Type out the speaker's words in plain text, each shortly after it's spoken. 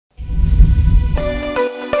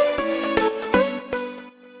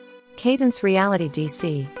Cadence Reality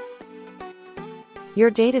DC, your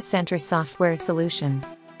data center software solution.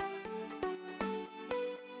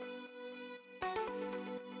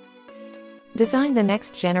 Design the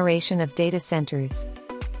next generation of data centers.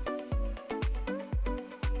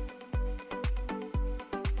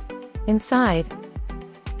 Inside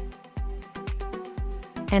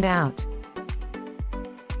and out.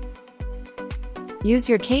 Use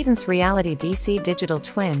your Cadence Reality DC digital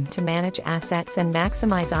twin to manage assets and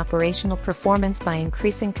maximize operational performance by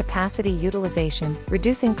increasing capacity utilization,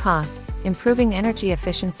 reducing costs, improving energy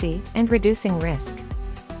efficiency, and reducing risk.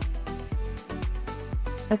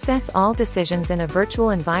 Assess all decisions in a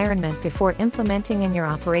virtual environment before implementing in your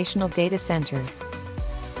operational data center.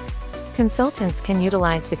 Consultants can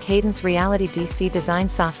utilize the Cadence Reality DC Design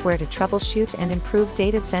software to troubleshoot and improve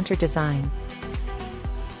data center design.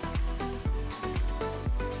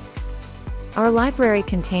 Our library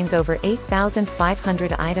contains over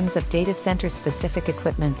 8,500 items of data center-specific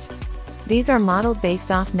equipment. These are modeled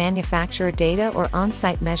based off manufacturer data or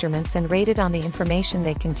on-site measurements and rated on the information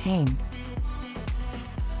they contain.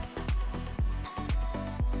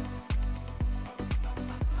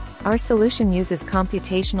 Our solution uses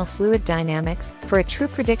computational fluid dynamics for a true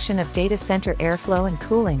prediction of data center airflow and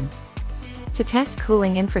cooling. To test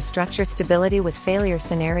cooling infrastructure stability with failure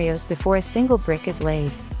scenarios before a single brick is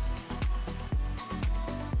laid.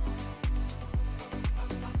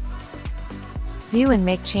 View and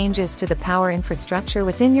make changes to the power infrastructure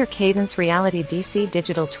within your Cadence Reality DC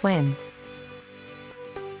digital twin.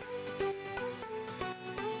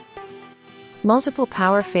 Multiple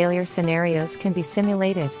power failure scenarios can be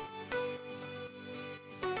simulated.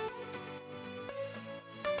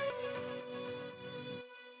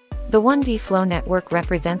 The 1D flow network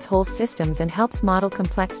represents whole systems and helps model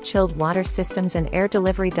complex chilled water systems and air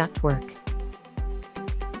delivery ductwork.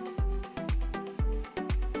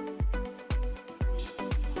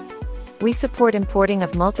 We support importing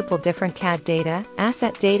of multiple different CAD data,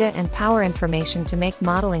 asset data and power information to make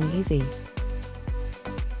modeling easy.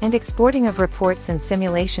 And exporting of reports and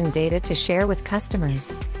simulation data to share with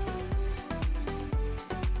customers.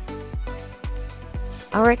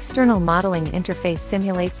 Our external modeling interface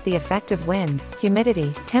simulates the effect of wind,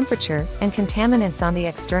 humidity, temperature, and contaminants on the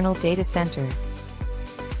external data center.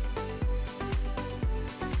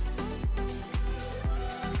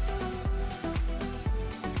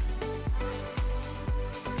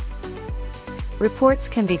 Reports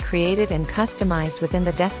can be created and customized within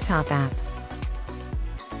the desktop app.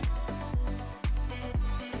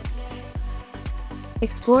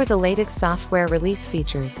 Explore the latest software release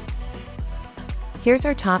features. Here's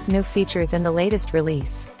our top new features in the latest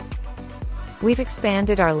release. We've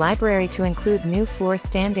expanded our library to include new floor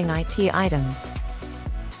standing IT items.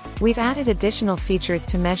 We've added additional features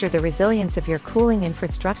to measure the resilience of your cooling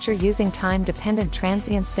infrastructure using time-dependent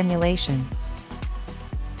transient simulation.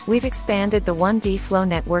 We've expanded the 1D flow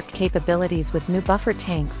network capabilities with new buffer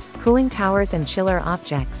tanks, cooling towers and chiller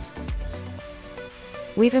objects.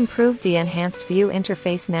 We've improved the enhanced view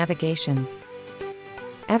interface navigation.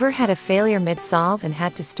 Ever had a failure mid-solve and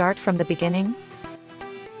had to start from the beginning?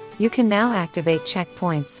 You can now activate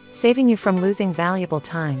checkpoints, saving you from losing valuable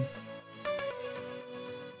time.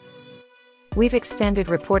 We've extended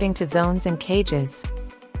reporting to zones and cages.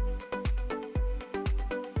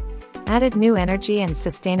 Added new energy and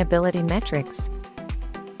sustainability metrics.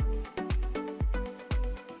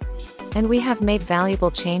 And we have made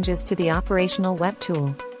valuable changes to the operational web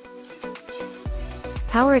tool.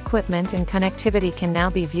 Power equipment and connectivity can now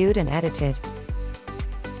be viewed and edited.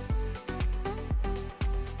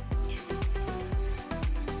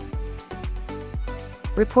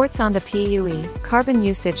 Reports on the PUE, carbon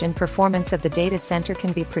usage and performance of the data center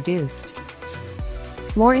can be produced.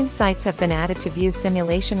 More insights have been added to view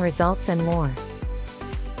simulation results and more.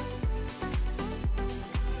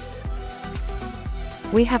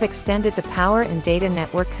 We have extended the power and data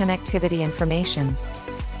network connectivity information.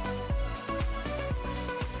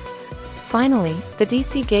 Finally, the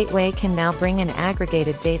DC Gateway can now bring in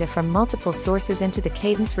aggregated data from multiple sources into the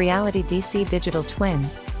Cadence Reality DC digital twin,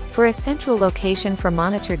 for a central location for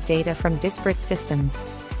monitored data from disparate systems.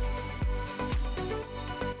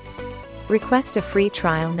 Request a free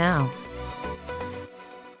trial now.